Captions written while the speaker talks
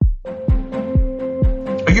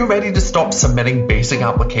you ready to stop submitting basic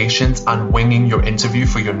applications and winging your interview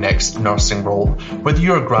for your next nursing role? Whether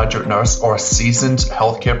you're a graduate nurse or a seasoned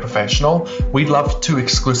healthcare professional, we'd love to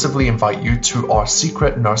exclusively invite you to our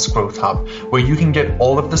secret Nurse Growth Hub, where you can get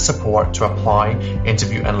all of the support to apply,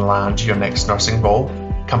 interview, and land your next nursing role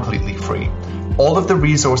completely free. All of the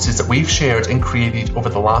resources that we've shared and created over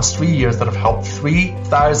the last 3 years that have helped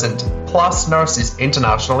 3,000 plus nurses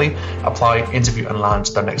internationally apply, interview, and land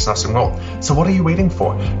their next nursing role. So what are you waiting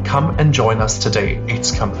for? Come and join us today.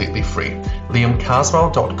 It's completely free.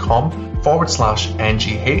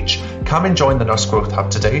 liamcaswell.com/NGH. Come and join the Nurse Growth Hub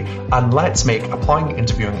today, and let's make applying,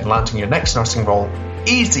 interviewing, and landing your next nursing role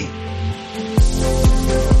easy.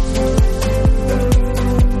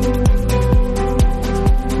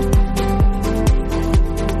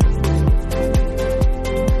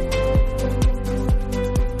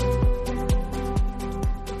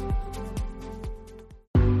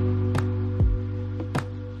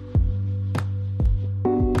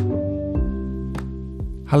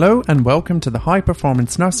 Hello and welcome to the High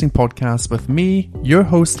Performance Nursing Podcast with me, your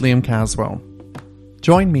host Liam Caswell.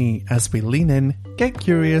 Join me as we lean in, get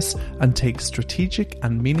curious, and take strategic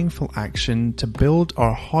and meaningful action to build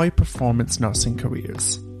our high performance nursing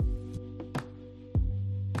careers.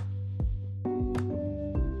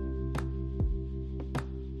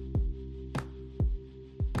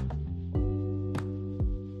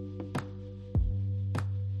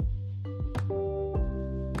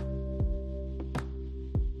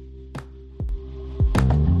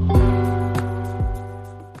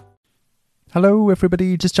 Hello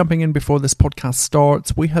everybody, just jumping in before this podcast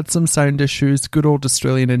starts. We had some sound issues. Good old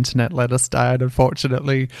Australian internet let us down,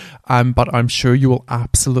 unfortunately. But I'm sure you will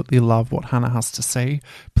absolutely love what Hannah has to say.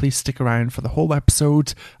 Please stick around for the whole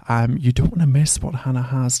episode. You don't want to miss what Hannah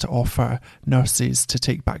has to offer nurses to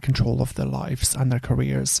take back control of their lives and their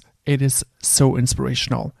careers. It is so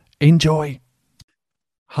inspirational. Enjoy!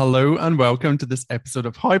 Hello and welcome to this episode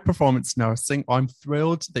of High Performance Nursing. I'm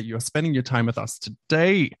thrilled that you're spending your time with us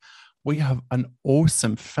today. We have an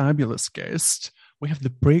awesome, fabulous guest. We have the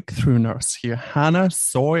breakthrough nurse here, Hannah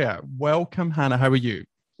Sawyer. Welcome, Hannah. How are you?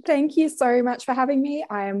 Thank you so much for having me.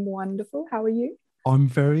 I am wonderful. How are you? I'm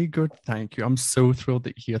very good, thank you. I'm so thrilled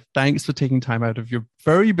that you're here. Thanks for taking time out of your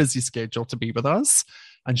very busy schedule to be with us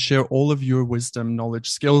and share all of your wisdom, knowledge,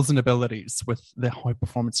 skills, and abilities with the high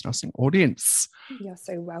performance nursing audience. You're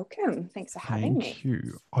so welcome. Thanks for having me. Thank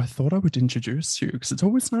you. I thought I would introduce you because it's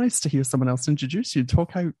always nice to hear someone else introduce you.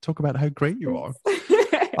 Talk about how great you are.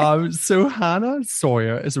 So Hannah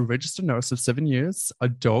Sawyer is a registered nurse of 7 years, a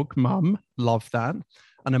dog mum, love that,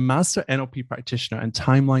 and a master NLP practitioner and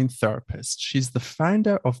timeline therapist. She's the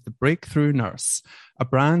founder of the Breakthrough Nurse, a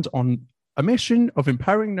brand on a mission of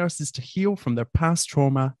empowering nurses to heal from their past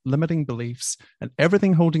trauma, limiting beliefs, and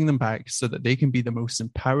everything holding them back so that they can be the most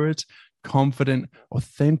empowered, confident,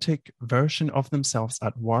 authentic version of themselves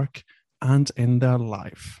at work and in their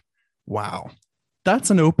life. Wow.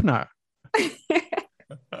 That's an opener. Thank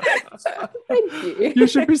you. You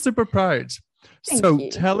should be super proud. Thank you.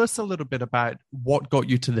 Tell us a little bit about what got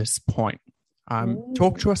you to this point.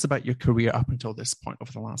 Talk to us about your career up until this point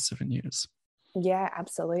over the last 7 years. Yeah,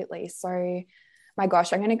 absolutely. So, my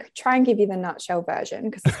gosh, I'm going to try and give you the nutshell version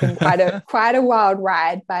because it's been quite a wild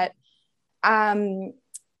ride. But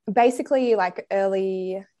basically, like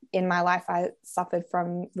early in my life, I suffered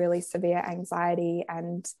from really severe anxiety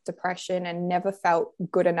and depression and never felt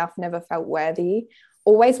good enough, never felt worthy.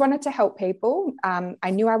 Always wanted to help people.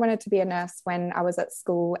 I knew I wanted to be a nurse when I was at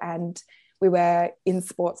school and we were in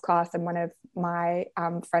sports class and one of my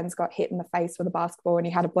friends got hit in the face with a basketball and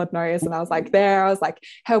he had a blood nose and I was like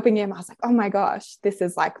helping him. I was like, oh my gosh, this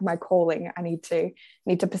is like my calling. I need to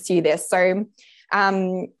pursue this. So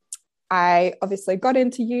I obviously got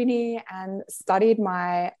into uni and studied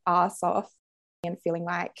my ass off and feeling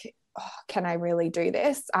like, oh, can I really do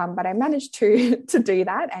this? But I managed to do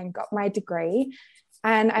that and got my degree.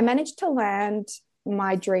 And I managed to land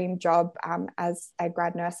my dream job as a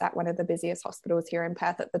grad nurse at one of the busiest hospitals here in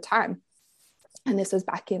Perth at the time. And this was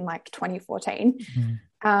back in like 2014.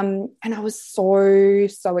 Mm-hmm. And I was so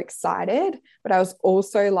excited, but I was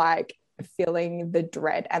also like feeling the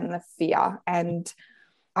dread and the fear. And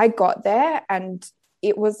I got there and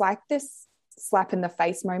it was like this slap in the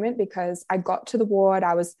face moment because I got to the ward.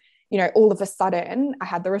 I was, all of a sudden I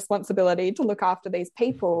had the responsibility to look after these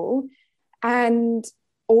people and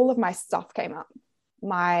all of my stuff came up.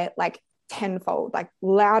 My like tenfold, like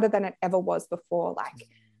louder than it ever was before, like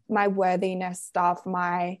my worthiness stuff,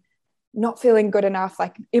 my not feeling good enough,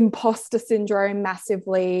 like imposter syndrome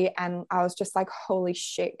massively. And I was just like, holy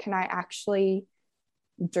shit, can I actually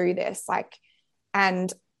do this?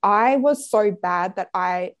 And I was so bad that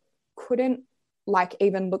I couldn't like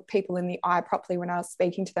even look people in the eye properly when I was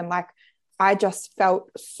speaking to them. Like I just felt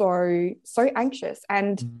so anxious.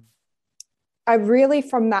 And I really,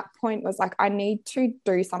 from that point, was like, I need to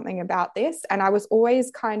do something about this. And I was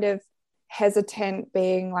always kind of hesitant,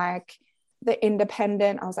 being like the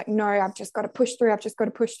independent. I was like, no, I've just got to push through. I've just got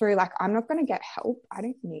to push through. Like, I'm not going to get help. I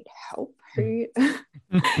don't need help. Who,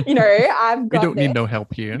 you know, I've got We don't this. need no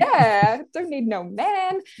help here. Yeah, don't need no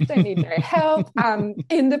man. Don't need no help.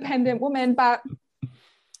 Independent woman. But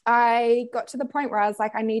I got to the point where I was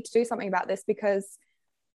like, I need to do something about this, because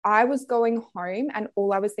I was going home and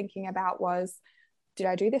all I was thinking about was, did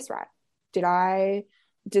I do this right?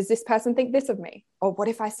 Does this person think this of me? Or what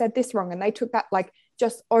if I said this wrong? And they took that, like,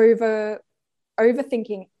 just overthinking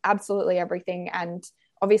absolutely everything. And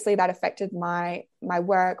obviously that affected my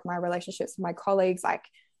work, my relationships with my colleagues, like,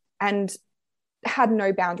 and had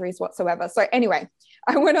no boundaries whatsoever. So anyway,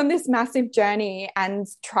 I went on this massive journey and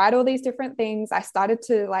tried all these different things. I started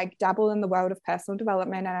to like dabble in the world of personal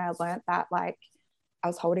development, and I learned that like I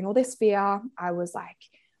was holding all this fear. I was like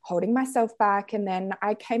holding myself back. And then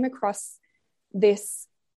I came across this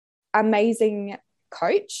amazing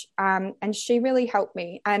coach, and she really helped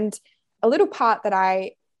me. And a little part that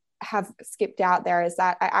I have skipped out there is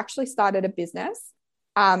that I actually started a business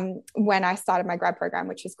when I started my grad program,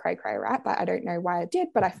 which is cray, right? But I don't know why I did,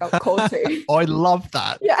 but I felt called to. I love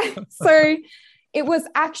that. Yeah. So it was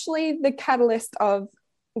actually the catalyst of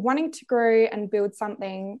wanting to grow and build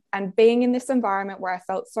something, and being in this environment where I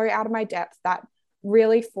felt so out of my depth, that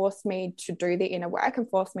really forced me to do the inner work and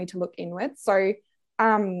forced me to look inward. So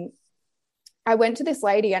I went to this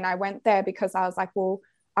lady, and I went there because I was like, well,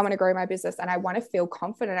 I want to grow my business and I want to feel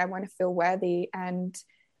confident. I want to feel worthy. And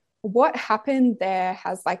what happened there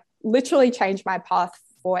has like literally changed my path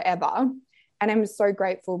forever. And I'm so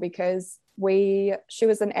grateful, because she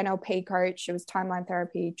was an NLP coach. She was timeline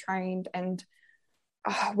therapy trained. And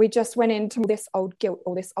we just went into this old guilt,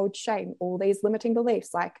 all this old shame, all these limiting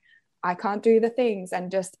beliefs, like I can't do the things, and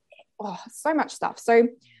just so much stuff. So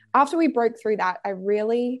after we broke through that, I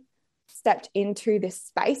really stepped into this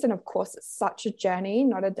space. And of course, it's such a journey,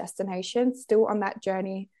 not a destination, still on that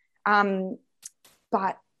journey.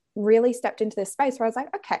 But really stepped into this space where I was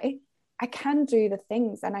like, okay, I can do the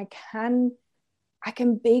things, and I can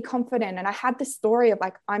be confident. And I had this story of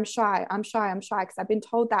like, I'm shy, because I've been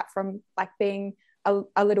told that from like being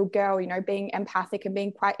a little girl, you know, being empathic and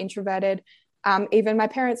being quite introverted. Even my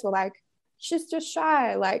parents were like, she's just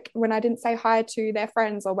shy, like when I didn't say hi to their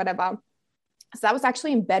friends or whatever. So that was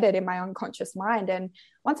actually embedded in my unconscious mind. And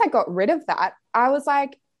once I got rid of that, I was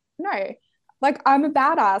like, no, like I'm a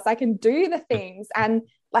badass. I can do the things, and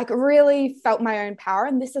like really felt my own power.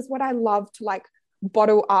 And this is what I love to like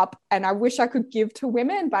bottle up. And I wish I could give to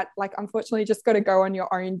women, but like, unfortunately, just got to go on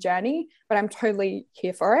your own journey. But I'm totally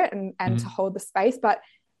here for it, and to hold the space. But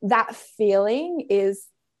that feeling is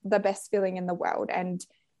the best feeling in the world, and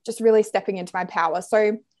just really stepping into my power.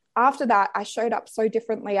 So after that, I showed up so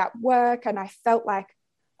differently at work, and I felt like,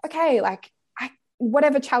 okay, like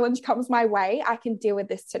whatever challenge comes my way, I can deal with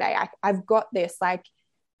this today. I've got this. Like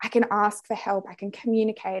I can ask for help. I can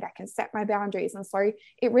communicate. I can set my boundaries. And so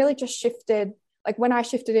it really just shifted. Like when I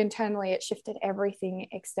shifted internally, it shifted everything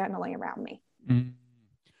externally around me.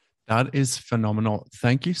 That is phenomenal.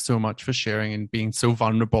 Thank you so much for sharing and being so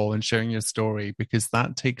vulnerable and sharing your story, because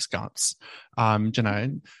that takes guts. Coming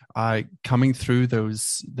through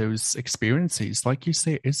those experiences, like you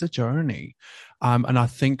say, is a journey. And I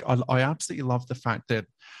think I absolutely love the fact that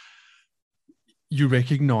you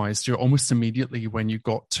recognized almost immediately when you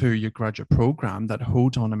got to your graduate program that,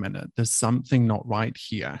 hold on a minute, there's something not right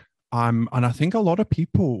here. And I think a lot of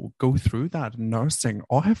people go through that in nursing.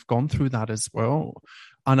 I have gone through that as well.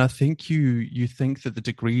 And I think you think that the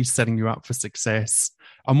degree is setting you up for success.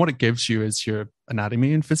 And what it gives you is your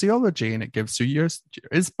anatomy and physiology, and it gives you your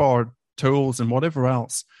ISBAR tools and whatever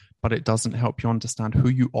else. But it doesn't help you understand who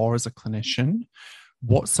you are as a clinician,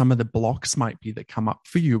 what some of the blocks might be that come up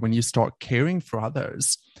for you when you start caring for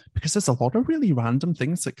others. Because there's a lot of really random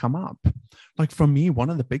things that come up. Like for me,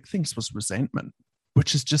 one of the big things was resentment,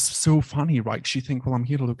 which is just so funny, right? 'Cause you think, well, I'm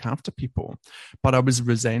here to look after people. But I was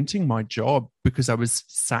resenting my job because I was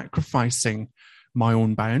sacrificing my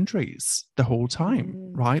own boundaries the whole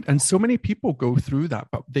time, right? And so many people go through that,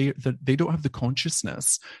 but they don't have the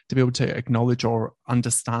consciousness to be able to acknowledge or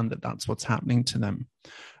understand that that's what's happening to them.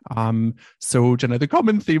 So, Jenna, the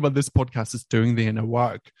common theme on this podcast is doing the inner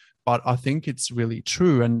work, but I think it's really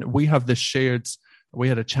true. And we have this shared, we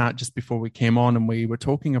had a chat just before we came on, and we were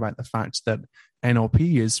talking about the fact that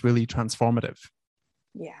NLP is really transformative.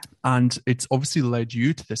 Yeah. And it's obviously led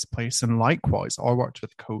you to this place. And likewise, I worked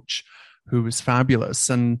with a coach who was fabulous.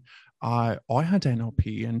 And I had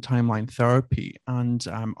NLP and timeline therapy. And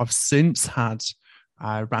I've since had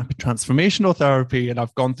rapid transformational therapy. And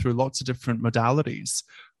I've gone through lots of different modalities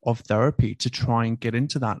of therapy to try and get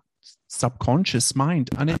into that subconscious mind.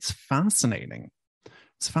 And it's fascinating.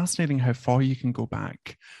 It's fascinating how far you can go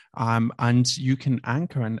back, and you can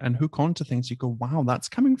anchor and hook onto things. You go, wow, that's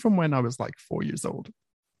coming from when I was like 4 years old.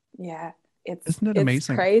 Yeah. Isn't it It's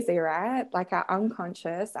amazing? crazy, right? Like our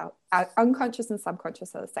unconscious and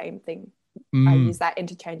subconscious are the same thing. I Mm, use that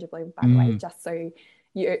interchangeably, by the way, just so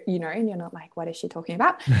you know, and you're not like, what is she talking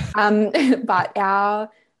about? But our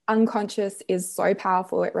unconscious is so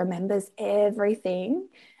powerful. It remembers everything.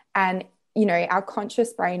 And, you know, our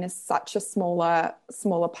conscious brain is such a smaller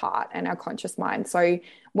part, and our conscious mind. So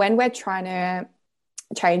when we're trying to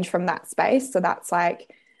change from that space, so that's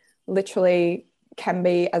like literally can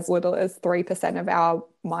be as little as 3% of our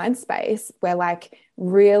mind space, we're like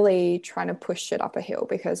really trying to push it up a hill,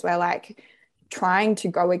 because we're like trying to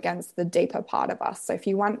go against the deeper part of us. So if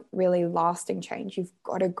you want really lasting change, you've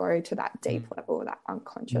got to go to that deep level, that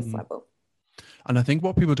unconscious level. And I think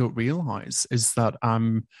what people don't realize is that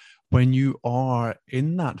when you are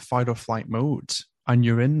in that fight or flight mode and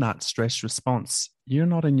you're in that stress response, you're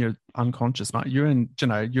not in your unconscious mind. You're in, you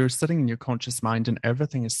know, you're sitting in your conscious mind, and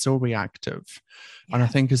everything is so reactive. Yeah. And I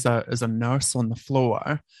think as a nurse on the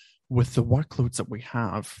floor, with the workloads that we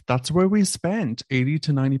have, that's where we spend 80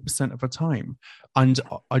 to 90% of our time. And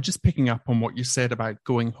I just picking up on what you said about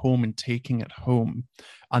going home and taking it home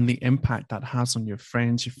and the impact that has on your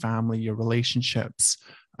friends, your family, your relationships.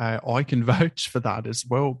 I can vouch for that as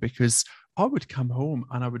well, because I would come home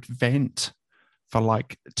and I would vent for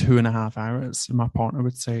like 2.5 hours. And my partner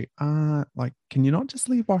would say, like, can you not just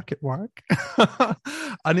leave work at work?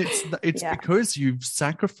 And it's because you've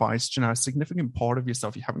sacrificed, you know, a significant part of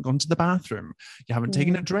yourself. You haven't gone to the bathroom. You haven't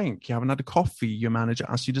taken a drink. You haven't had a coffee. Your manager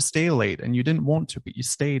asked you to stay late and you didn't want to, but you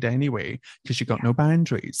stayed anyway because you got no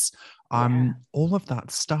boundaries. All of that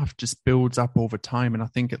stuff just builds up over time. And I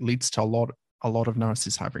think it leads to a lot of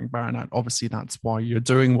nurses having burnout. Obviously, that's why you're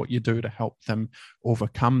doing what you do to help them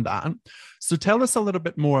overcome that. So tell us a little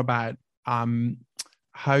bit more about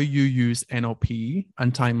how you use NLP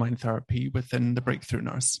and timeline therapy within the Breakthrough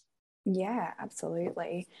Nurse. Yeah,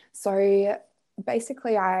 absolutely. So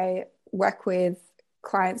basically, I work with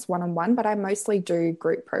clients one-on-one, but I mostly do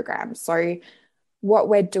group programs. So what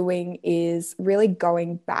we're doing is really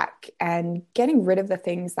going back and getting rid of the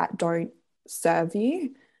things that don't serve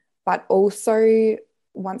you. But also,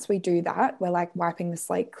 once we do that, we're like wiping the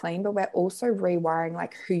slate clean, but we're also rewiring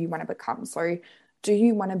like who you want to become. So do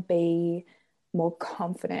you want to be more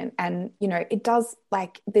confident? And, you know, it does,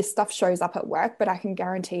 like, this stuff shows up at work, but I can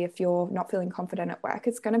guarantee if you're not feeling confident at work,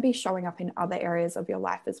 it's going to be showing up in other areas of your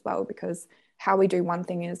life as well, because how we do one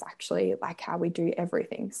thing is actually like how we do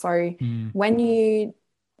everything. So when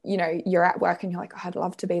you know, you're at work and you're like, oh, I'd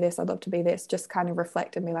love to be this, I'd love to be this, just kind of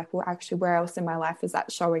reflect and be like, well, actually, where else in my life is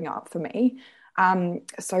that showing up for me?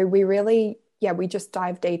 So we really, we just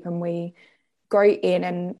dive deep and we go in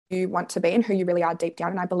and you want to be and who you really are deep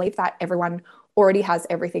down. And I believe that everyone already has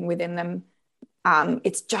everything within them.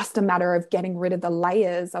 It's just a matter of getting rid of the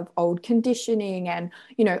layers of old conditioning and,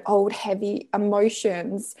 you know, old heavy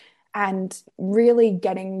emotions, and really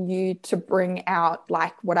getting you to bring out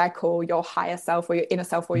like what I call your higher self or your inner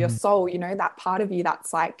self or your soul, you know, that part of you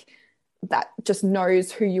that's like, that just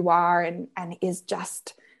knows who you are and is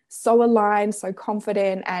just so aligned, so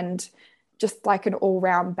confident, and just like an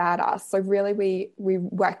all-round badass. So really we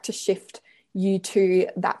work to shift you to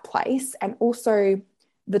that place, and also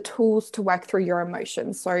the tools to work through your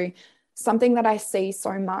emotions. So something that I see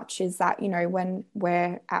so much is that, you know, when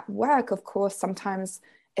we're at work, of course, sometimes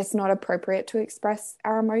it's not appropriate to express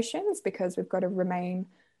our emotions because we've got to remain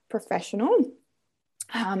professional.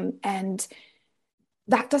 And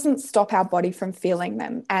that doesn't stop our body from feeling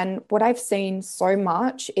them. And what I've seen so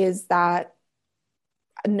much is that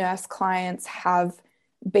nurse clients have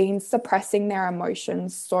been suppressing their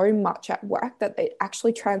emotions so much at work that it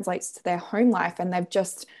actually translates to their home life. And they've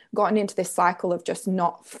just gotten into this cycle of just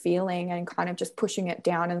not feeling and kind of just pushing it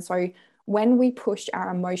down. And so when we push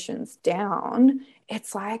our emotions down,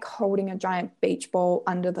 it's like holding a giant beach ball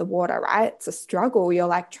under the water, right? It's a struggle. You're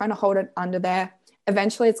like trying to hold it under there.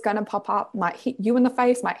 Eventually it's going to pop up, might hit you in the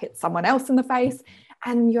face, might hit someone else in the face.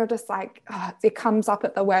 And you're just like, oh, it comes up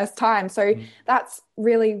at the worst time. So that's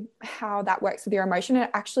really how that works with your emotion.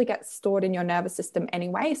 It actually gets stored in your nervous system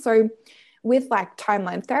anyway. So with like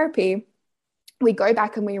timeline therapy, we go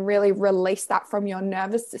back and we really release that from your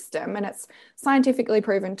nervous system. And it's scientifically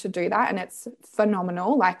proven to do that. And it's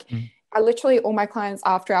phenomenal. Like I literally, all my clients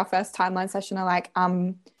after our first timeline session are like,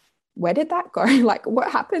 where did that go? Like, what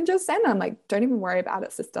happened just then? I'm like, don't even worry about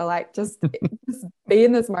it, sister. Like, just be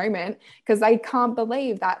in this moment, because they can't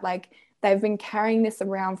believe that, like, they've been carrying this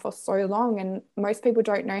around for so long. And most people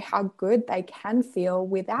don't know how good they can feel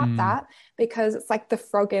without that, because it's like the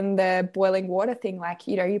frog in the boiling water thing. Like,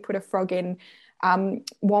 you know, you put a frog in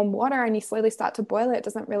warm water and you slowly start to boil it. It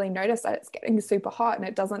doesn't really notice that it's getting super hot, and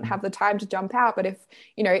it doesn't have the time to jump out. But if,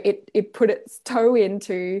 you know, it put its toe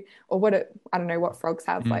into, or I don't know what frogs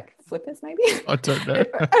have, like flippers maybe. I don't know.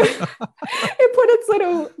 It put its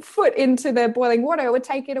little foot into the boiling water, it would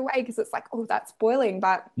take it away, because it's like, oh, that's boiling.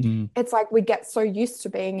 But it's like we get so used to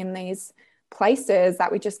being in these places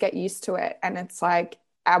that we just get used to it. And it's like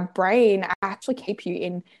our brain actually keep you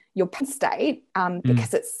in your pain state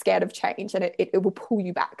because it's scared of change, and it will pull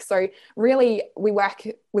you back. So really we work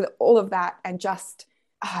with all of that, and just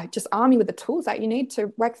arm you with the tools that you need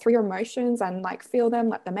to work through your emotions and like feel them,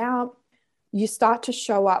 let them out. You start to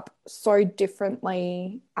show up so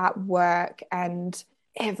differently at work and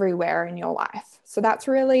everywhere in your life. So that's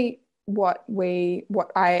really what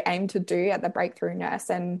I aim to do at the Breakthrough Nurse.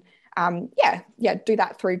 And do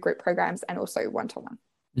that through group programs and also one-to-one.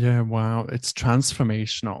 Yeah, wow. It's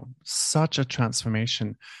transformational, such a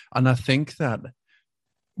transformation. And I think that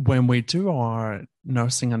when we do our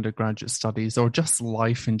nursing undergraduate studies, or just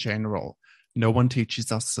life in general, no one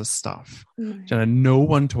teaches us this stuff. No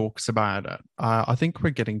one talks about it. I think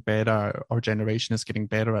we're getting better. Our generation is getting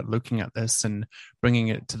better at looking at this and bringing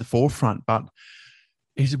it to the forefront. But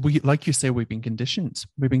like you say, we've been conditioned.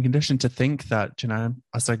 We've been conditioned to think that, you know,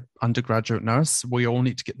 as an undergraduate nurse, we all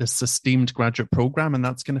need to get this esteemed graduate program, and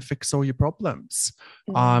that's going to fix all your problems,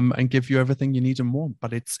 and give you everything you need and more.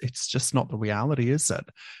 But it's just not the reality, is it?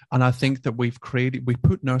 And I think that we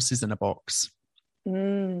put nurses in a box.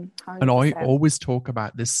 And I always talk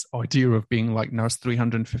about this idea of being like nurse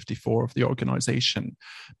 354 of the organization,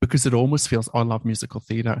 because it almost feels, I love musical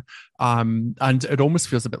theater, and it almost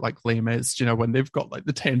feels a bit like Les Mis, you know, when they've got like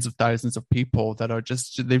the tens of thousands of people that are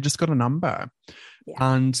they've just got a number.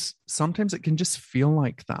 And sometimes it can just feel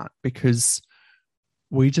like that, because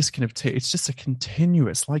we just kind of it's just a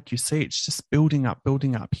continuous, like you say, it's just building up,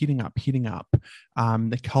 heating up.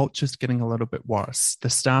 The culture's getting a little bit worse. The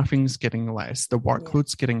staffing's getting less. The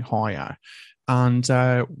workload's getting higher. And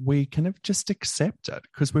we kind of just accept it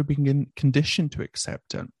because we're being conditioned to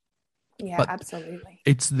accept it. Yeah, but absolutely.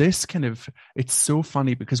 It's this kind of, it's so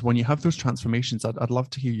funny because when you have those transformations, I'd love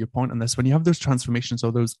to hear your point on this. When you have those transformations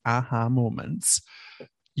or those aha moments,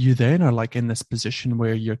 you then are like in this position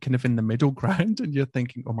where you're kind of in the middle ground and you're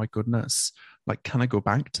thinking, oh my goodness, like, can I go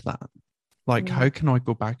back to that? Like, how can I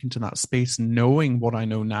go back into that space knowing what I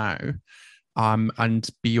know now, and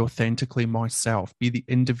be authentically myself, be the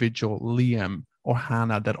individual Liam or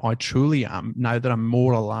Hannah that I truly am now that I'm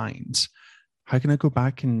more aligned? How can I go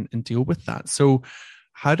back and deal with that? So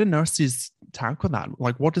how do nurses tackle that?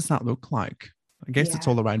 Like, what does that look like? I guess it's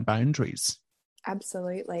all around boundaries.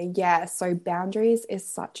 Absolutely. Yeah. So boundaries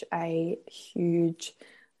is such a huge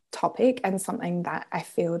topic, and something that I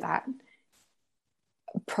feel that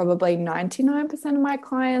probably 99% of my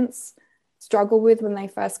clients struggle with when they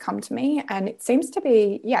first come to me. And it seems to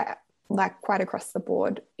be, like quite across the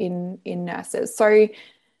board in nurses. So it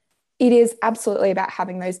is absolutely about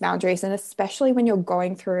having those boundaries. And especially when you're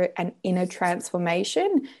going through an inner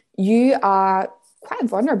transformation, you are quite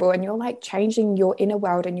vulnerable and you're like changing your inner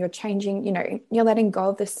world, and you're changing, you know, you're letting go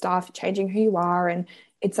of this stuff, changing who you are. And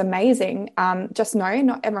it's amazing. Just know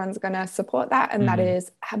not everyone's going to support that. And that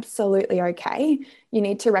is absolutely okay. You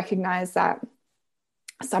need to recognize that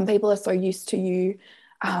some people are so used to you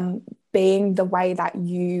being the way that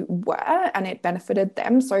you were, and it benefited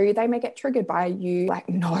them. So they may get triggered by you like,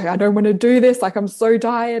 no, I don't want to do this. Like, I'm so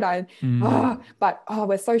tired.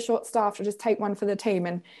 We're so short staffed. I'll just take one for the team.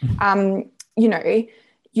 And, you know,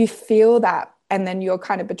 you feel that, and then you're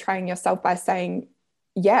kind of betraying yourself by saying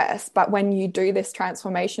yes. But when you do this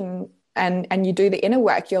transformation and you do the inner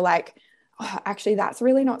work, you're like, oh, actually, that's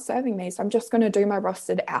really not serving me. So I'm just going to do my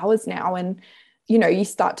rostered hours now. And, you know, you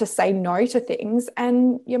start to say no to things,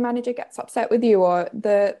 and your manager gets upset with you, or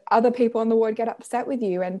the other people on the ward get upset with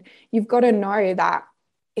you. And you've got to know that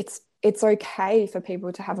it's okay for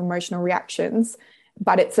people to have emotional reactions,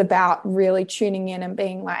 but it's about really tuning in and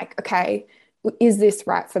being like, okay, is this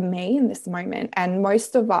right for me in this moment? And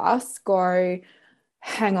most of us go,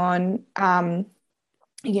 hang on,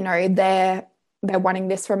 you know, they're wanting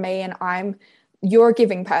this from me, and you're a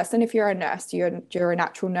giving person. If you're a nurse, you're a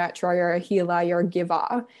natural nurturer, you're a healer, you're a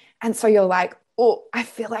giver. And so you're like, oh, I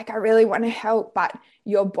feel like I really want to help, but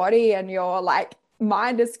your body and your like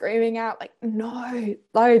mind is screaming out like, no,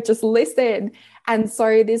 just listen. And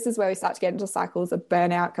so this is where we start to get into cycles of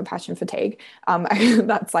burnout, compassion, fatigue.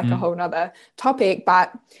 That's like a whole nother topic.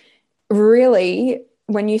 But really,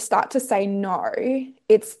 when you start to say no,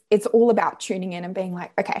 it's all about tuning in and being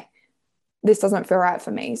like, okay, this doesn't feel right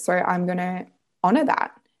for me. So I'm going to honor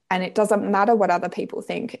that. And it doesn't matter what other people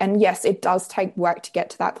think. And yes, it does take work to get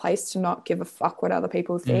to that place to not give a fuck what other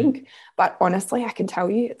people think. But honestly, I can tell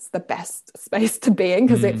you it's the best space to be in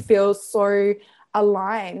because it feels so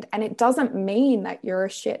aligned. And it doesn't mean that you're a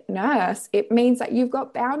shit nurse. It means that you've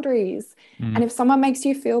got boundaries. And if someone makes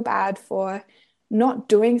you feel bad for not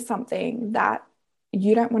doing something that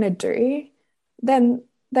you don't want to do, then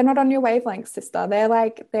they're not on your wavelength, sister.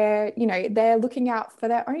 They're looking out for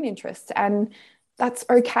their own interests, and that's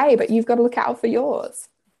okay, but you've got to look out for yours.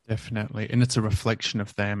 Definitely. And it's a reflection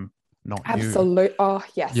of them, not you. Absolutely. Oh,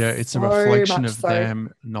 yes. Yeah, it's so a reflection of so.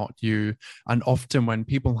 them, not you. And often when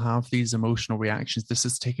people have these emotional reactions, this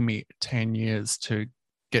has taken me 10 years to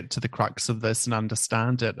get to the crux of this and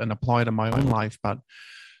understand it and apply it in my own life. But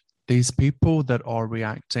these people that are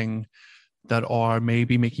reacting, that are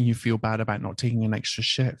maybe making you feel bad about not taking an extra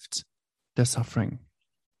shift, they're suffering.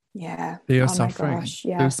 Yeah. They are oh suffering. My gosh,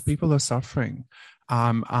 yes. Those people are suffering.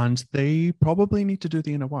 And they probably need to do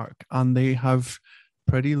the inner work, and they have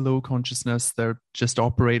pretty low consciousness. They're just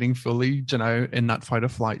operating fully, in that fight or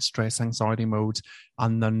flight, stress, anxiety mode,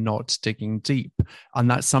 and they're not digging deep. And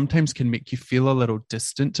that sometimes can make you feel a little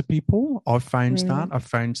distant to people. I've found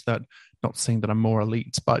that, not saying that I'm more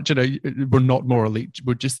elite, but we're not more elite.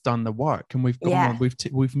 We've just done the work, and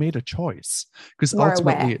we've made a choice, because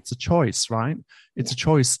ultimately it's a choice, right? It's a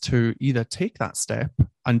choice to either take that step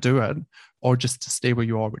and do it, or just to stay where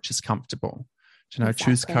you are, which is comfortable. Exactly.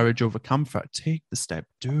 Choose courage over comfort. Take the step,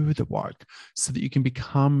 do the work, so that you can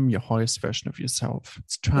become your highest version of yourself.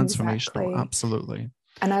 It's transformational. Exactly. Absolutely.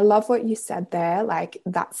 And I love what you said there. Like,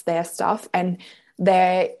 that's their stuff, and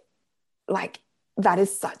they're like, that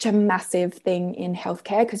is such a massive thing in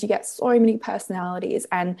healthcare, because you get so many personalities.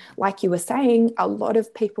 And like you were saying, a lot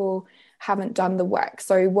of people haven't done the work.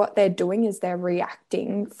 So what they're doing is they're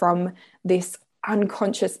reacting from this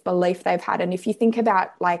unconscious belief they've had. And if you think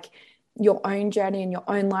about like your own journey and your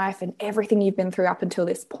own life and everything you've been through up until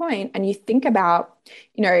this point, and you think about,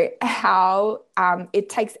 how it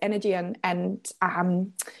takes energy and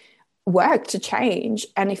work to change.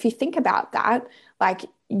 And if you think about that, like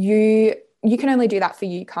you can only do that for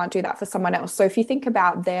you. You can't do that for someone else. So if you think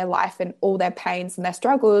about their life and all their pains and their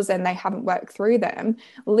struggles, and they haven't worked through them,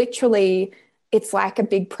 literally it's like a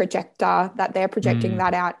big projector that they're projecting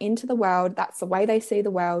that out into the world. That's the way they see the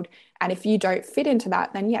world. And if you don't fit into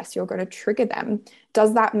that, then yes, you're going to trigger them.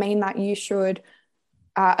 Does that mean that you should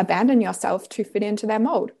abandon yourself to fit into their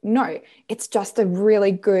mold? No, it's just a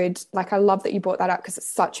really good, like, I love that you brought that up, because it's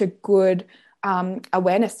such a good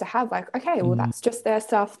awareness to have. Like, okay, well, that's just their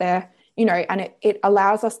stuff there, and it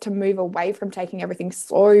allows us to move away from taking everything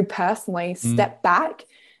so personally, step back.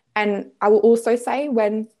 And I will also say,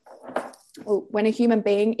 when a human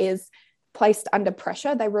being is placed under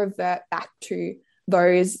pressure, they revert back to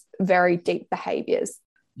those very deep behaviors.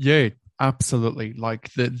 Yeah, absolutely.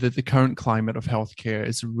 Like the current climate of healthcare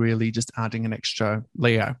is really just adding an extra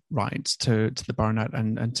layer, right, to the burnout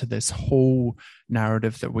and to this whole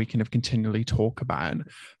narrative that we kind of continually talk about.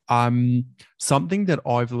 Something that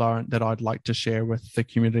I've learned that I'd like to share with the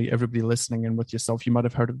community, everybody listening, and with yourself, you might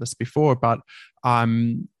have heard of this before, but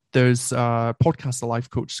there's a podcast, A Life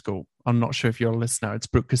Coach School. I'm not sure if you're a listener. It's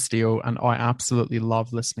Brooke Castillo, and I absolutely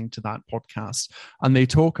love listening to that podcast. And they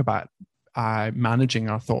talk about managing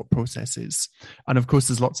our thought processes. And of course,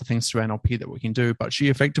 there's lots of things through NLP that we can do, but she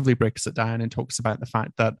effectively breaks it down and talks about the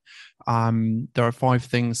fact that there are 5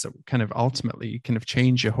 things that kind of ultimately kind of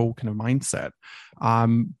change your whole kind of mindset.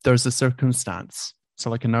 There's a circumstance. So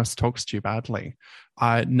like a nurse talks to you badly.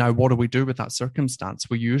 Now, what do we do with that circumstance?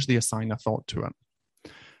 We usually assign a thought to it.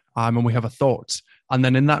 And we have a thought. And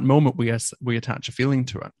then in that moment, we attach a feeling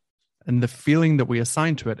to it. And the feeling that we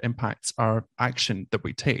assign to it impacts our action that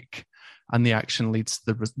we take. And the action leads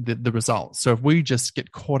to the result. So if we just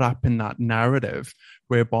get caught up in that narrative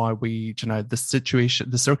whereby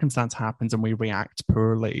the circumstance happens and we react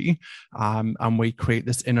poorly, and we create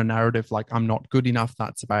this inner narrative like, I'm not good enough,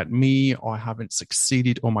 that's about me, or I haven't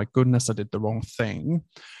succeeded, oh my goodness, I did the wrong thing,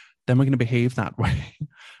 then we're going to behave that way.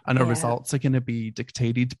 And our results are going to be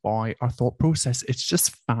dictated by our thought process. It's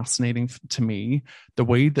just fascinating to me, the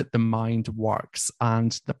way that the mind works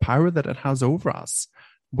and the power that it has over us.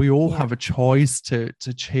 We all have a choice to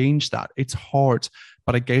change that. It's hard,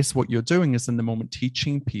 but I guess what you're doing is in the moment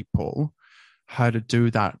teaching people how to do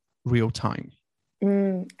that real time.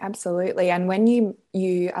 Absolutely. And when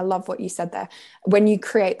I love what you said there, when you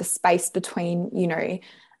create the space between,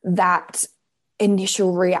 that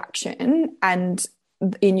initial reaction and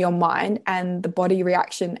in your mind and the body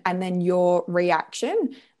reaction and then your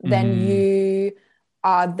reaction, then you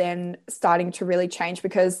are then starting to really change,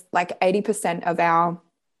 because like 80% of our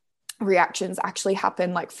reactions actually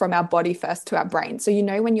happen like from our body first to our brain. So,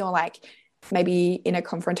 when you're like maybe in a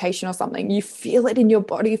confrontation or something, you feel it in your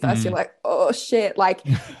body first. You're like, oh shit, like,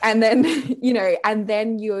 and then and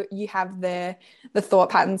then you have the thought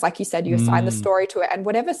patterns, like you said, you assign the story to it, and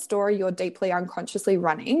whatever story you're deeply unconsciously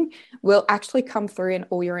running will actually come through in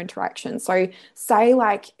all your interactions. So say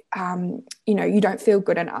like you don't feel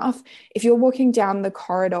good enough. If you're walking down the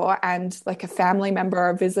corridor and like a family member or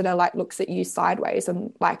a visitor like looks at you sideways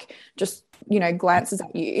and like just glances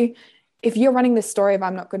at you, if you're running this story of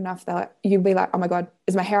I'm not good enough, you'll be like, oh my God,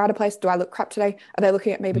 is my hair out of place? Do I look crap today? Are they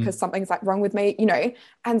looking at me because something's like wrong with me?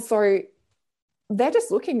 And so they're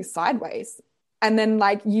just looking sideways. And then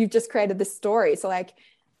like you've just created this story. So like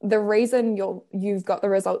the reason you've got the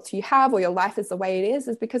results you have, or your life is the way it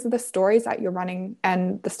is because of the stories that you're running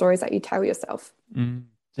and the stories that you tell yourself.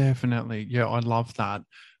 Definitely. Yeah, I love that.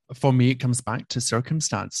 For me, it comes back to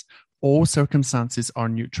circumstance. All circumstances are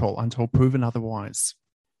neutral until proven otherwise.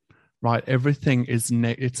 Right, everything is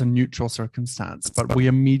it's a neutral circumstance, but we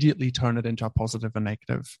immediately turn it into a positive and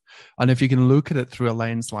negative. And if you can look at it through a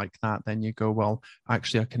lens like that, then you go, well,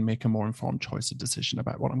 actually, I can make a more informed choice or decision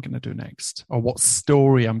about what I'm going to do next, or what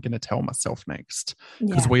story I'm going to tell myself next.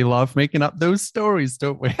 Because we love making up those stories,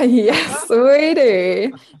 don't we? Yes, we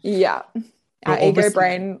do. Yeah, our ego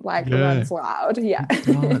brain runs wild. Yeah, it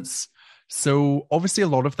does. So obviously a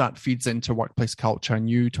lot of that feeds into workplace culture, and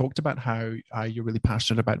you talked about how you're really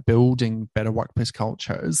passionate about building better workplace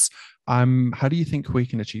cultures. How do you think we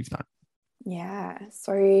can achieve that? Yeah,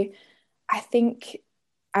 so I think,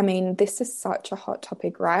 this is such a hot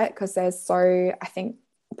topic, right? Because I think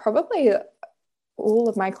probably all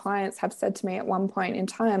of my clients have said to me at one point in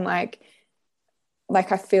time, like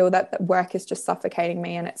I feel that the work is just suffocating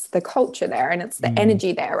me, and it's the culture there and it's the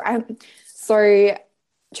energy there, right? So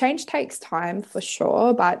change takes time for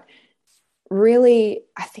sure, but really,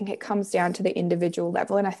 I think it comes down to the individual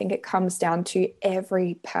level. And I think it comes down to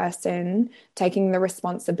every person taking the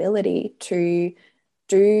responsibility to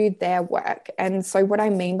do their work. And so what I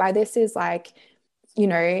mean by this is like,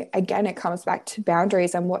 again, it comes back to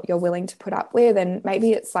boundaries and what you're willing to put up with. And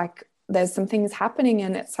maybe it's like there's some things happening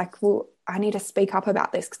and it's like, well, I need to speak up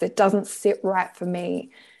about this because it doesn't sit right for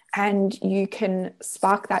me. And you can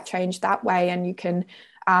spark that change that way, and you can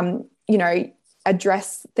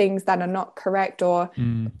address things that are not correct, or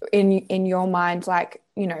in your mind, like,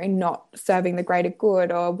 not serving the greater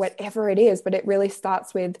good or whatever it is. But it really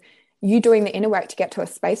starts with you doing the inner work to get to a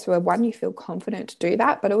space where, one, you feel confident to do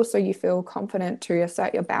that, but also you feel confident to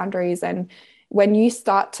assert your boundaries. And when you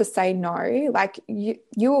start to say no, like you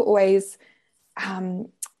will always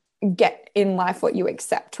get in life what you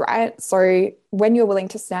accept, right? So when you're willing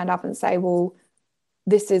to stand up and say, well,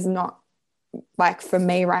 this is not like for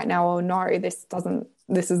me right now, or no,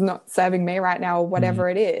 this is not serving me right now, or whatever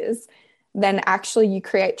it is, then actually you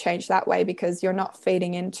create change that way, because you're not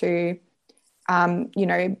feeding into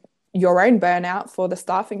your own burnout for the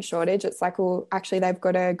staffing shortage. It's like, well, actually they've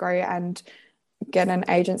got to go and get an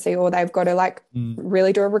agency, or they've got to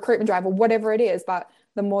really do a recruitment drive, or whatever it is. But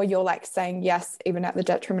the more you're like saying yes, even at the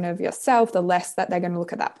detriment of yourself, the less that they're going to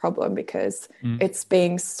look at that problem, because it's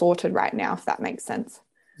being sorted right now, if that makes sense.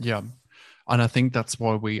 Yeah. And I think that's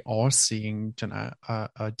why we are seeing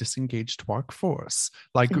a disengaged workforce.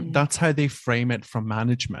 Like that's how they frame it from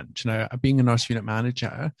management. Being a nurse unit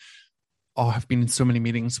manager, I've been in so many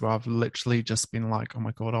meetings where I've literally just been like, oh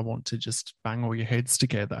my God, I want to just bang all your heads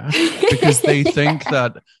together, because they think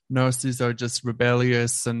that nurses are just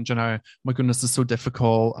rebellious and, my goodness, it's so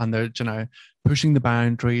difficult. And they're, pushing the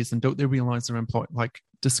boundaries, and don't they realize they're employed? Like,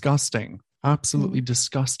 disgusting, absolutely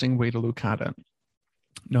disgusting way to look at it.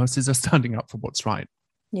 Nurses are standing up for what's right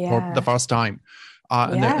for the first time.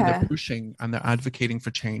 And they're pushing and they're advocating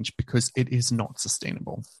for change, because it is not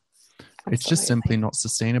sustainable. Absolutely. It's just simply not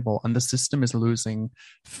sustainable. And the system is losing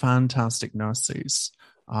fantastic nurses.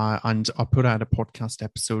 And I put out a podcast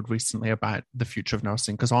episode recently about the future of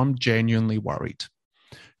nursing, because I'm genuinely worried,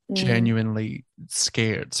 genuinely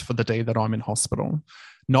scared for the day that I'm in hospital.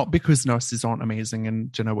 Not because nurses aren't amazing,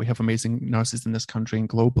 and we have amazing nurses in this country and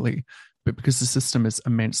globally, but because the system is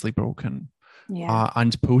immensely broken.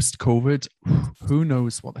 And post-COVID, who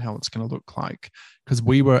knows what the hell it's going to look like, because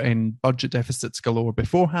we were in budget deficits galore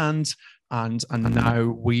beforehand, and now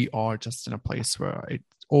we are just in a place where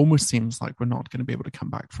almost seems like we're not going to be able to come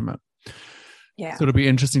back from it. Yeah. So it'll be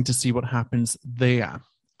interesting to see what happens there.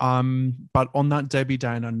 But on that Debbie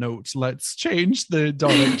Downer note, let's change the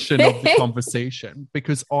direction of the conversation,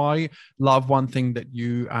 because I love one thing that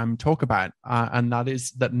you talk about, and that is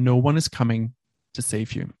that no one is coming to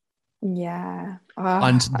save you. Yeah.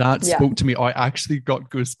 And that spoke to me. I actually got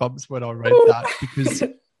goosebumps when I read that, because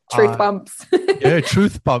truth bumps. Yeah,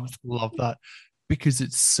 truth bumps. Love that, because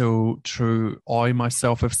it's so true. I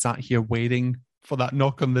myself have sat here waiting for that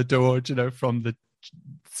knock on the door, from the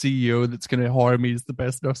CEO that's going to hire me as the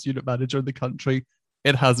best nurse unit manager in the country.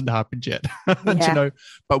 It hasn't happened yet.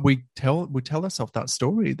 But we tell ourselves that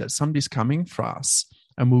story that somebody's coming for us,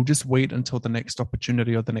 and we'll just wait until the next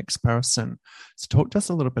opportunity or the next person. So talk to us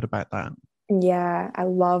a little bit about that. Yeah, I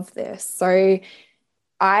love this. So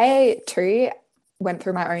I too went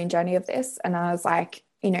through my own journey of this, and I was like,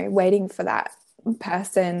 waiting for that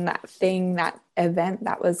person, that thing, that event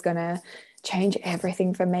that was going to change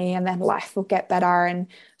everything for me, and then life will get better. And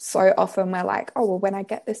so often we're like, oh, well, when I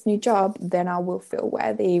get this new job, then I will feel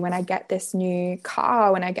worthy. When I get this new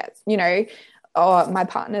car, when I get, oh, my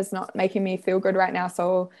partner's not making me feel good right now,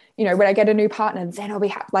 so, when I get a new partner, then I'll be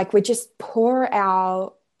happy. Like, we just pour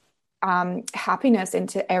our happiness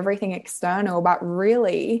into everything external, but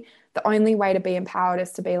really the only way to be empowered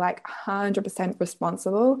is to be like 100%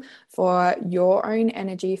 responsible for your own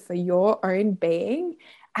energy, for your own being.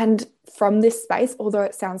 And from this space, although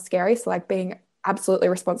it sounds scary, so like being absolutely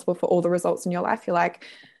responsible for all the results in your life, you're like,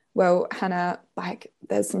 well, Hannah, like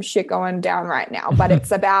there's some shit going down right now, but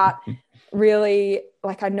it's about really,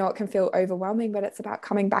 like, I know it can feel overwhelming, but it's about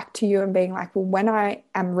coming back to you and being like, well, when I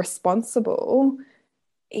am responsible,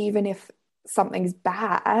 even if something's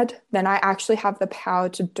bad, then I actually have the power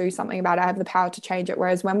to do something about it. I have the power to change it.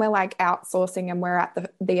 Whereas when we're like outsourcing and we're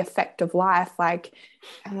at the effect of life, like,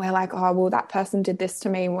 and we're like, oh, well, that person did this to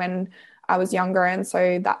me when I was younger, and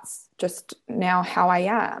so that's just now how I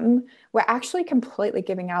am, we're actually completely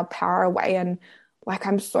giving our power away. And like,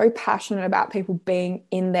 I'm so passionate about people being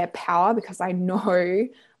in their power, because I know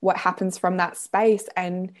what happens from that space.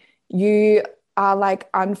 And you are like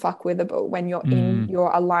unfuckwithable when you're in your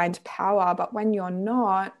aligned power, but when you're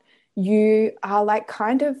not, you are like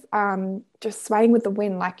kind of just swaying with the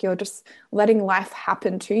wind, like you're just letting life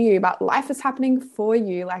happen to you, but life is happening for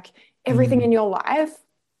you, like everything in your life.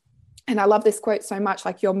 And I love this quote so much,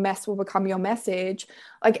 like your mess will become your message.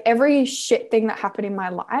 Like every shit thing that happened in my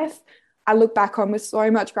life, I look back on with so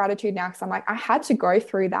much gratitude now, because I'm like, I had to go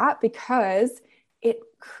through that because it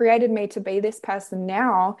created me to be this person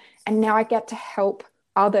now. And now I get to help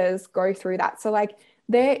others go through that. So like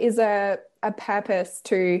there is a purpose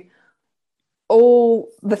to all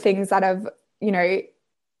the things that have,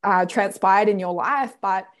 transpired in your life,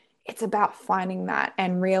 but it's about finding that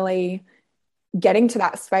and really getting to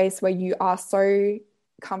that space where you are so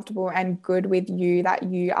comfortable and good with you that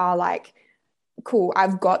you are like, cool,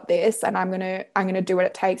 I've got this, and I'm gonna do what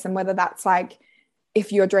it takes. And whether that's like,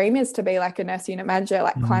 if your dream is to be like a nurse unit manager,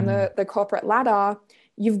 like climb the corporate ladder,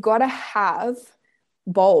 you've got to have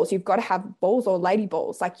balls. You've got to have balls, or lady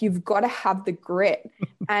balls. Like you've got to have the grit.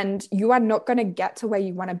 And you are not going to get to where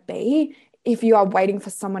you want to be if you are waiting for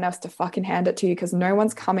someone else to fucking hand it to you, because no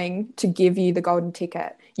one's coming to give you the golden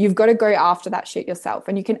ticket. You've got to go after that shit yourself,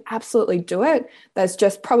 and you can absolutely do it. There's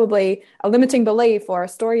just probably a limiting belief or a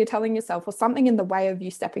story you're telling yourself or something in the way of you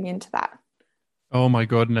stepping into that. Oh my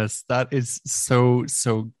goodness, that is so,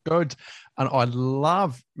 so good. And I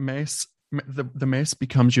love mess. The mess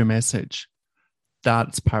becomes your message.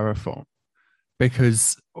 That's powerful,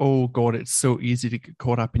 because, oh God, it's so easy to get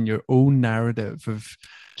caught up in your own narrative of,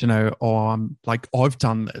 like I've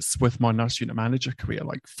done this with my nurse unit manager career.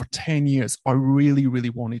 Like for 10 years, I really, really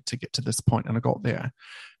wanted to get to this point, and I got there,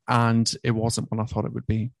 and it wasn't what I thought it would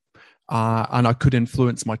be. And I could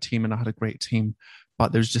influence my team, and I had a great team.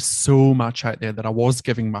 But there's just so much out there that I was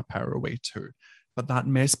giving my power away to. But that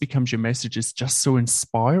mess becomes your message is just so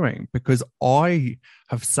inspiring, because I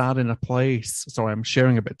have sat in a place, sorry, I'm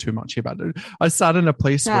sharing a bit too much here, but I sat in a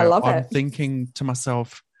place where I'm thinking to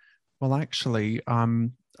myself, well, actually,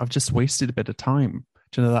 I've just wasted a bit of time.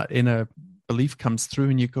 That inner belief comes through,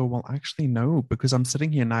 and you go, well, actually, no, because I'm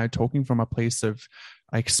sitting here now talking from a place of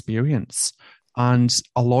experience. And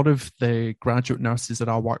a lot of the graduate nurses that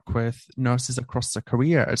I work with, nurses across their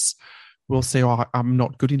careers, will say, oh, I'm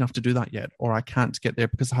not good enough to do that yet, or I can't get there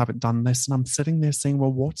because I haven't done this. And I'm sitting there saying,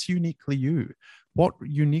 well, what's uniquely you? What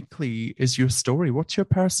uniquely is your story? What's your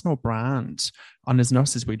personal brand? And as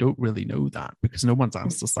nurses, we don't really know that, because no one's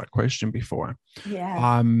asked us that question before.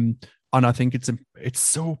 Yeah. And I think it's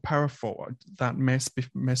so powerful. That mess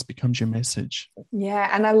becomes your message. Yeah.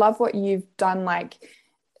 And I love what you've done, like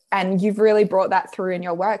and you've really brought that through in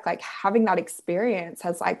your work. Like having that experience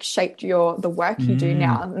has like shaped the work you do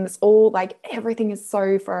now. And it's all like, everything is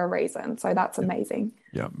so for a reason. So that's amazing.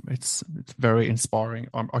 Yeah, it's very inspiring.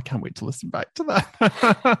 I can't wait to listen back to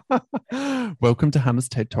that. Welcome to Hannah's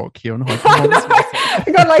TED Talk here on I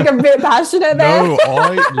got like a bit passionate there. No,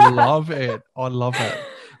 I love it. I love it.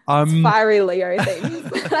 It's fiery Leo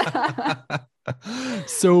things.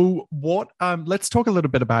 So what let's talk a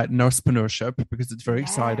little bit about nursepreneurship, because it's very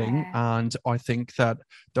exciting, and I think that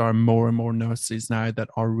there are more and more nurses now that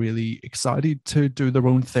are really excited to do their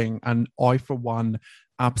own thing, and I for one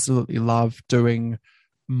absolutely love doing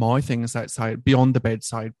my things outside beyond the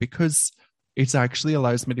bedside, because it actually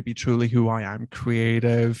allows me to be truly who I am: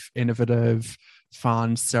 creative, innovative,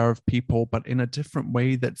 fun, serve people, but in a different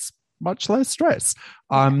way that's much less stress.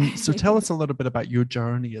 So tell us a little bit about your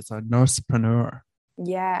journey as a nursepreneur.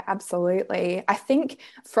 Yeah, absolutely. I think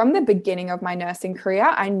from the beginning of my nursing career,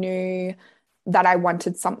 I knew that I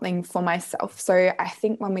wanted something for myself. So I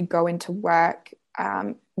think when we go into work,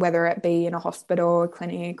 whether it be in a hospital or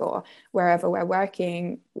clinic or wherever we're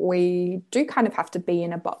working, we do kind of have to be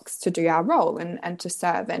in a box to do our role and to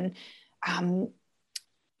serve. And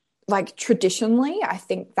like traditionally, I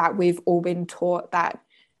think that we've all been taught that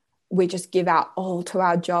we just give our all to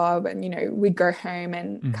our job and, you know, we go home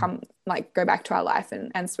and go back to our life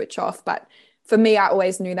and switch off. But for me, I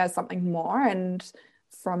always knew there's something more. And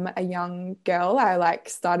from a young girl, I like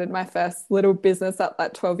started my first little business at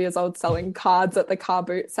like 12 years old, selling cards at the car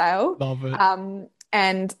boot sale. Love it.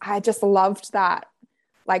 And I just loved that,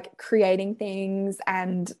 like creating things.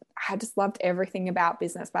 And I just loved everything about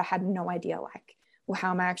business, but I had no idea like, well,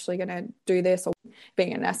 how am I actually going to do this, or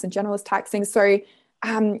being a nurse in general is taxing. So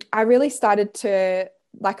I really started to,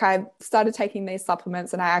 like, I started taking these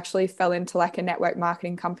supplements, and I actually fell into like a network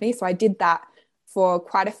marketing company. So I did that for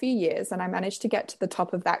quite a few years, and I managed to get to the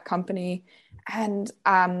top of that company. And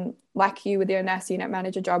like you with your nurse unit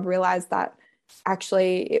manager job, realized that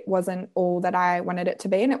actually it wasn't all that I wanted it to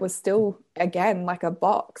be. And it was still, again, like a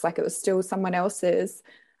box, like it was still someone else's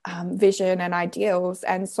vision and ideals.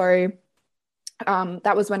 And so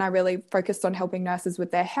that was when I really focused on helping nurses with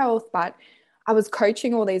their health. But I was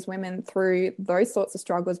coaching all these women through those sorts of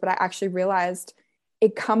struggles, but I actually realized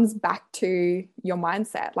it comes back to your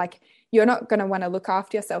mindset. Like, you're not going to want to look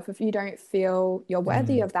after yourself if you don't feel you're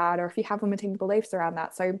worthy of that, or if you have limiting beliefs around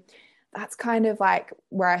that. So that's kind of like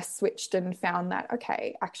where I switched and found that,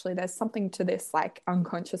 okay, actually there's something to this like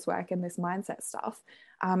unconscious work and this mindset stuff.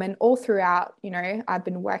 And all throughout, you know, I've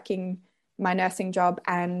been working my nursing job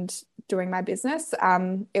and doing my business.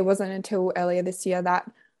 It wasn't until earlier this year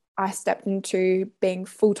that I stepped into being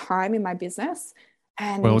full-time in my business.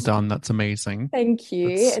 And well done. That's amazing. Thank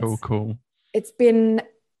you. That's so cool. It's been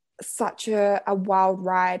such a wild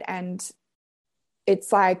ride. And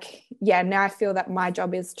it's like, yeah, now I feel that my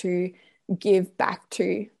job is to give back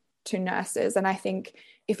to nurses. And I think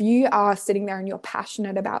if you are sitting there and you're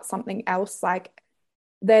passionate about something else, like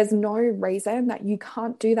there's no reason that you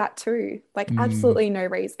can't do that too. Like absolutely no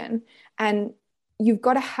reason. And you've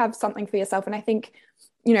got to have something for yourself. And I think,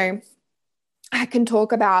 you know, I can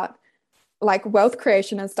talk about like wealth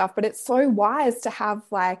creation and stuff, but it's so wise to have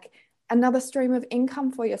like another stream of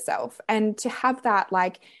income for yourself, and to have that,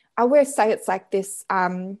 like, I always say it's like this,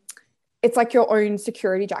 it's like your own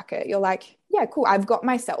security jacket. You're like, yeah, cool, I've got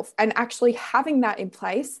myself. And actually having that in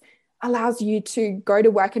place allows you to go to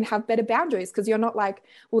work and have better boundaries, because you're not like,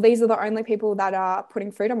 well, these are the only people that are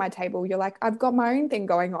putting food on my table. You're like, I've got my own thing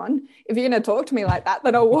going on. If you're going to talk to me like that,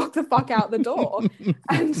 then I'll walk the fuck out the door.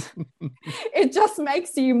 And it just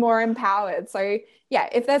makes you more empowered. So yeah,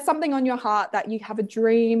 if there's something on your heart that you have a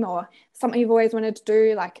dream or something you've always wanted to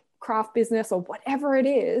do, like craft business or whatever it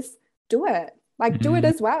is, do it. Like do it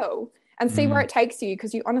as well and see where it takes you,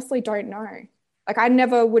 because you honestly don't know. Like I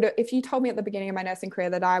never would have, if you told me at the beginning of my nursing career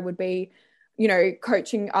that I would be, you know,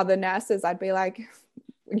 coaching other nurses, I'd be like,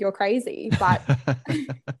 you're crazy. But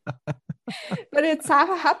but it's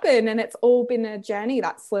happened, and it's all been a journey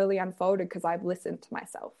that slowly unfolded because I've listened to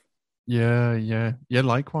myself. Yeah,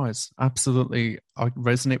 likewise. Absolutely. I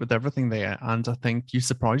resonate with everything there. And I think you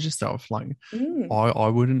surprise yourself. Like I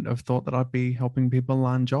wouldn't have thought that I'd be helping people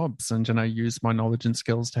land jobs and, you know, use my knowledge and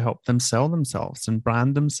skills to help them sell themselves and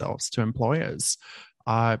brand themselves to employers.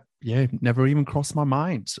 Never even crossed my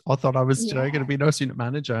mind. I thought I was going to be a nurse unit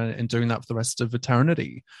manager and doing that for the rest of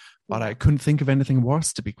eternity. But I couldn't think of anything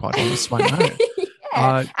worse, to be quite honest, right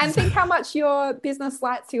now. And think how much your business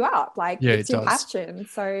lights you up. Like it's your passion.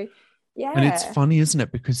 So And it's Yeah. funny, isn't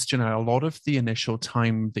it? Because, a lot of the initial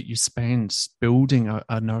time that you spend building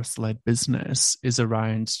a nurse-led business is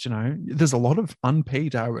around, there's a lot of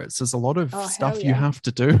unpaid hours. There's a lot of Oh, hell stuff you yeah. have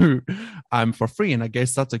to do for free. And I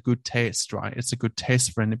guess that's a good test, right? It's a good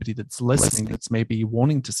test for anybody that's listening, that's maybe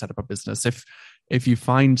wanting to set up a business. If you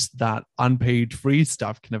find that unpaid free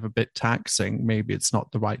stuff kind of a bit taxing, maybe it's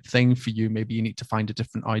not the right thing for you. Maybe you need to find a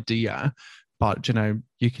different idea. But,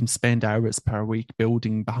 you can spend hours per week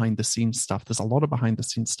building behind the scenes stuff. There's a lot of behind the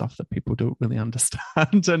scenes stuff that people don't really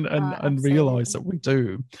understand and realize that Absolutely. we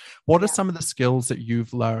do. What are Yeah. some of the skills that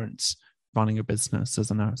you've learned running a business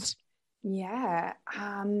as a nurse? Yeah.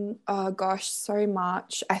 Oh gosh, so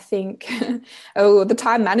much. I think oh, the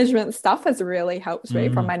time management stuff has really helped me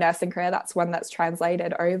from Mm, my nursing career. That's one that's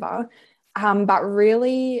translated over. But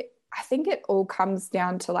really, I think it all comes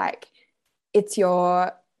down to like it's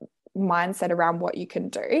your mindset around what you can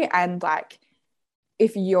do. And like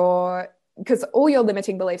if you're because all your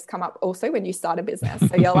limiting beliefs come up also when you start a business.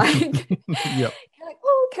 So you're like, yep. you're like,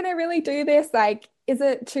 oh, can I really do this? Like, is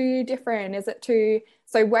it too different? Is it too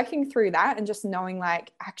so working through that and just knowing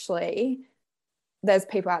like actually there's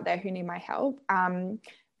people out there who need my help.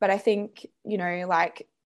 But I think, like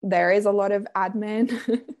there is a lot of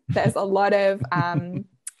admin, there's a lot of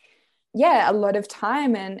yeah, a lot of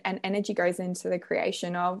time and energy goes into the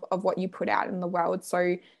creation of what you put out in the world.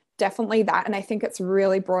 So definitely that. And I think it's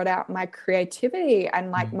really brought out my creativity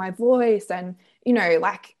and like Mm, my voice. And,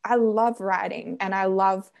 like I love writing and I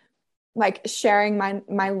love like sharing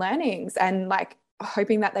my learnings and like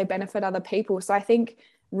hoping that they benefit other people. So I think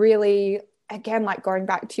really, again, like going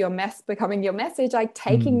back to your mess, becoming your message, like mm,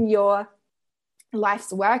 taking your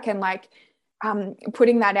life's work and like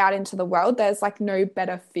putting that out into the world, there's like no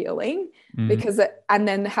better feeling mm, because and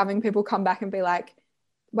then having people come back and be like,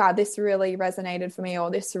 wow, this really resonated for me,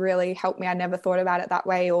 or this really helped me. I never thought about it that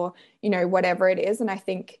way, or, whatever it is. And I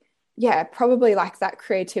think, yeah, probably like that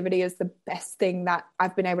creativity is the best thing that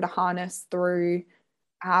I've been able to harness through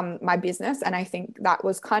my business. And I think that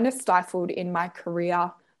was kind of stifled in my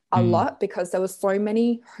career a mm, lot because there was so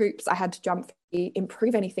many hoops I had to jump through to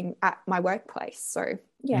improve anything at my workplace. So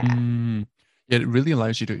yeah. mm. Yeah, it really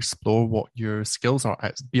allows you to explore what your skills are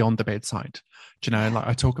beyond the bedside. Yeah. Like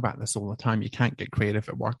I talk about this all the time. You can't get creative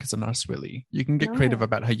at work as a nurse, really. You can get creative No.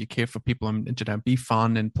 about how you care for people and, be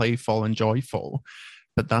fun and playful and joyful,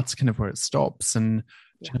 but that's kind of where it stops. And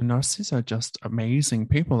Yeah. nurses are just amazing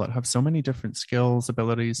people that have so many different skills,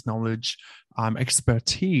 abilities, knowledge,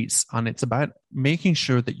 expertise, and it's about making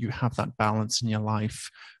sure that you have that balance in your life.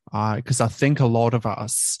 Because I think a lot of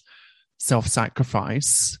us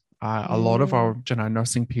self-sacrifice. A lot of Mm. our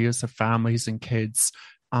nursing peers have families and kids,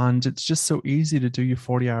 and it's just so easy to do your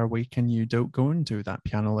 40-hour week and you don't go and do that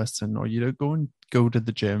piano lesson, or you don't go and go to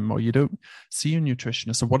the gym, or you don't see your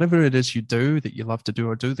nutritionist, or whatever it is you do that you love to do,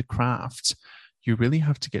 or do the craft. You really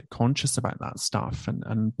have to get conscious about that stuff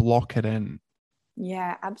and block it in.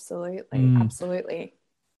 Yeah, absolutely. Mm. Absolutely.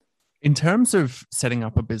 In terms of setting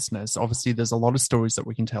up a business, obviously there's a lot of stories that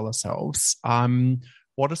we can tell ourselves.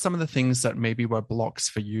 What are some of the things that maybe were blocks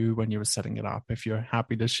for you when you were setting it up, if you're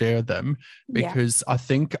happy to share them? Yeah. Because I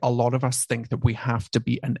think a lot of us think that we have to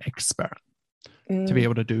be an expert to be Mm.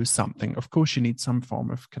 able to do something. Of course, you need some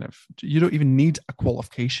form of you don't even need a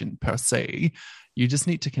qualification per se. You just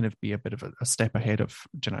need to kind of be a bit of a step ahead of,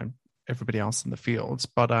 everybody else in the field.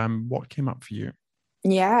 But what came up for you?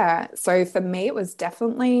 Yeah. So for me, it was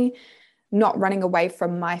definitely not running away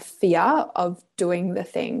from my fear of doing the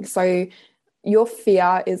thing. So your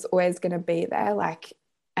fear is always going to be there. Like,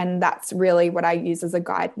 and that's really what I use as a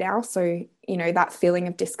guide now. So, that feeling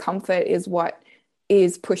of discomfort is what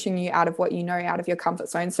is pushing you out of what you know, out of your comfort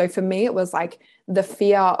zone. So for me, it was like the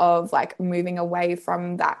fear of like moving away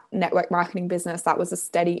from that network marketing business that was a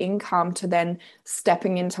steady income to then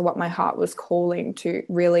stepping into what my heart was calling to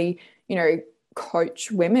really,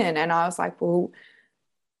 coach women. And I was like, well,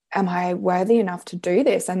 am I worthy enough to do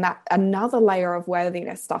this? And that another layer of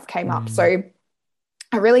worthiness stuff came up. Mm, So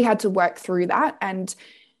I really had to work through that. And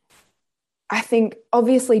I think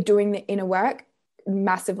obviously doing the inner work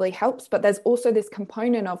massively helps, but there's also this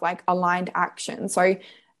component of like aligned action. So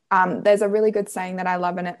there's a really good saying that I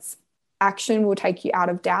love, and it's action will take you out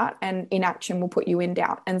of doubt and inaction will put you in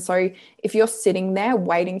doubt. And so if you're sitting there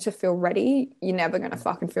waiting to feel ready, you're never going to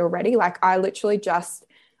fucking feel ready. Like I literally just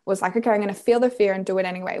was like, okay, I'm going to feel the fear and do it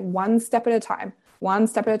anyway, one step at a time. One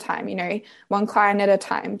step at a time, one client at a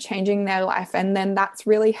time, changing their life. And then that's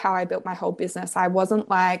really how I built my whole business. I wasn't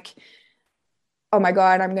like, oh my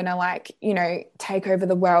God, I'm going to like, take over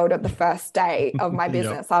the world at the first day of my yep.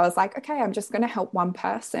 business. I was like, okay, I'm just going to help one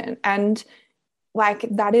person. And like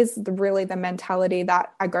that is really the mentality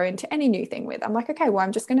that I go into any new thing with. I'm like, okay, well,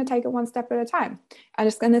 I'm just going to take it one step at a time. I'm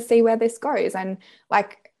just going to see where this goes. And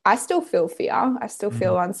like, I still feel fear. I still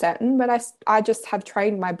feel uncertain, but I just have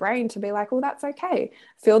trained my brain to be like, well, that's okay.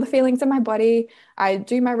 Feel the feelings in my body. I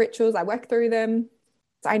do my rituals. I work through them.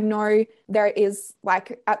 I know there is,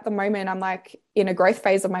 like, at the moment, I'm like in a growth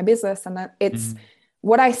phase of my business, and it's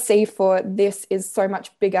what I see for this is so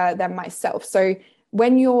much bigger than myself. So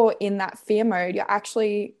when you're in that fear mode, you're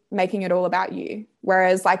actually making it all about you.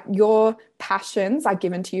 Whereas like your passions are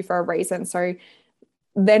given to you for a reason. So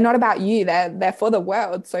they're not about you, they're for the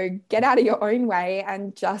world. So get out of your own way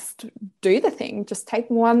and just do the thing. Just take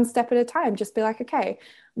one step at a time. Just be like, okay,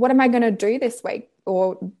 what am I going to do this week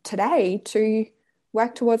or today to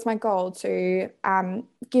work towards my goal, to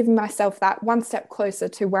give myself that one step closer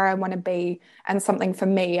to where I want to be and something for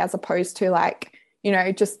me, as opposed to like, you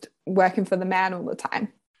know, just working for the man all the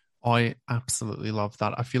time. I absolutely love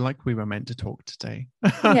that. I feel like we were meant to talk today.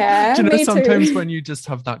 Yeah, Do you know, me sometimes too. when you just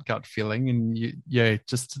have that gut feeling and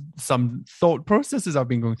just some thought processes I've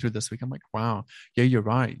been going through this week, I'm like, wow, yeah, you're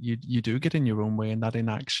right. You do get in your own way, and that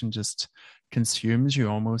inaction just consumes you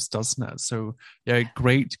almost, doesn't it? So yeah,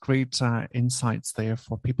 great insights there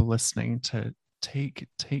for people listening to take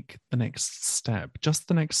the next step, just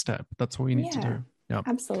the next step. That's all you need to do. Yeah,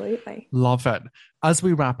 absolutely. Love it. As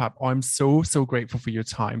we wrap up, I'm so grateful for your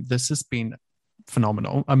time. This has been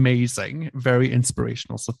phenomenal, amazing, very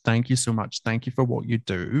inspirational. So thank you so much. Thank you for what you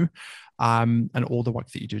do, and all the work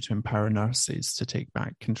that you do to empower nurses to take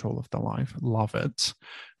back control of their life. Love it.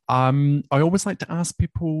 I always like to ask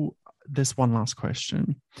people this one last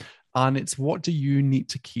question, and it's, what do you need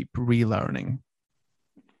to keep relearning?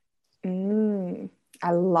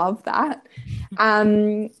 I love that.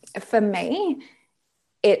 For me,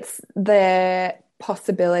 it's the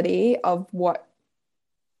possibility of what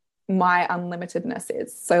my unlimitedness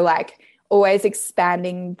is. So like always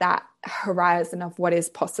expanding that horizon of what is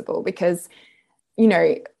possible, because, you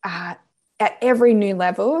know, at every new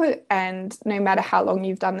level, and no matter how long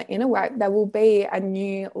you've done the inner work, there will be a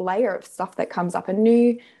new layer of stuff that comes up, a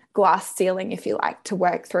new glass ceiling, if you like, to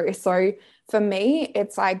work through. So for me,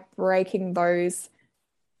 it's like breaking that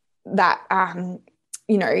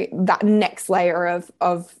next layer of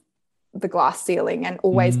the glass ceiling, and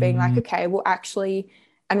always being like, okay, well, actually,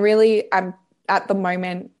 and really, I'm at the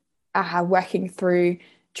moment working through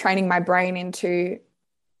training my brain into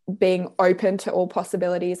being open to all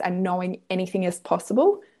possibilities and knowing anything is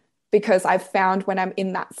possible, because I've found when I'm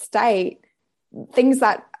in that state, things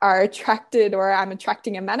that are attracted or I'm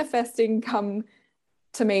attracting and manifesting come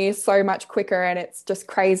to me so much quicker, and it's just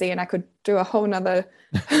crazy. And I could do a whole nother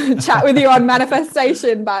chat with you on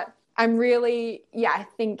manifestation, but I'm really, I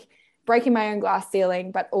think breaking my own glass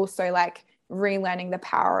ceiling, but also like relearning the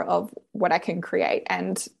power of what I can create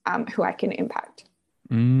and who I can impact.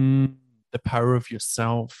 The power of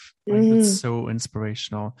yourself. It's so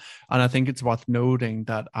inspirational. And I think it's worth noting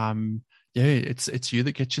that it's you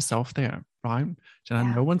that gets yourself there, right?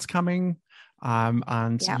 No one's coming,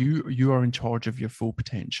 and you are in charge of your full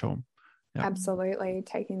potential. Absolutely,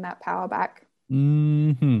 taking that power back.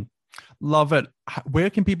 Love it. Where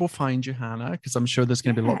can people find you, Hannah? Because I'm sure there's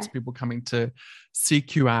going to be lots of people coming to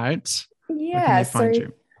seek you out. Where can they find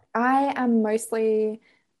you? I am mostly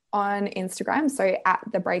on Instagram, so at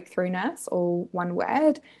the Breakthrough Nurse, all one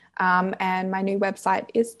word. And my new website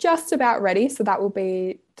is just about ready, so that will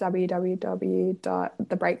be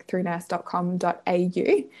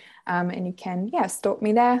www.thebreakthroughnurse.com.au. And you can stalk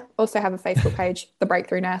me there. Also have a Facebook page, The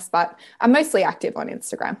Breakthrough Nurse, but I'm mostly active on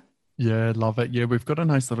Instagram. Yeah, love it. Yeah, we've got a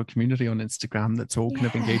nice little community on Instagram that's all kind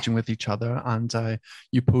of engaging with each other, and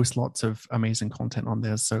you post lots of amazing content on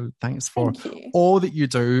there. So thanks for all that you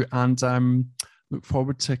do, and look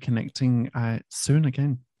forward to connecting soon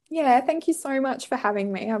again. Yeah, thank you so much for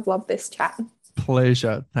having me. I've loved this chat.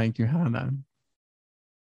 Pleasure. Thank you, Hannah.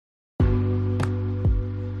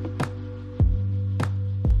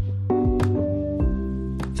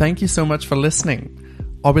 Thank you so much for listening.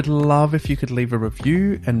 I would love if you could leave a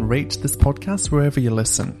review and rate this podcast wherever you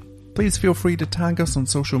listen. Please feel free to tag us on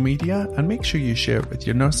social media and make sure you share it with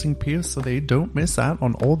your nursing peers so they don't miss out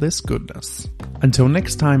on all this goodness. Until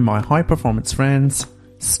next time, my high performance friends,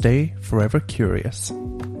 stay forever curious.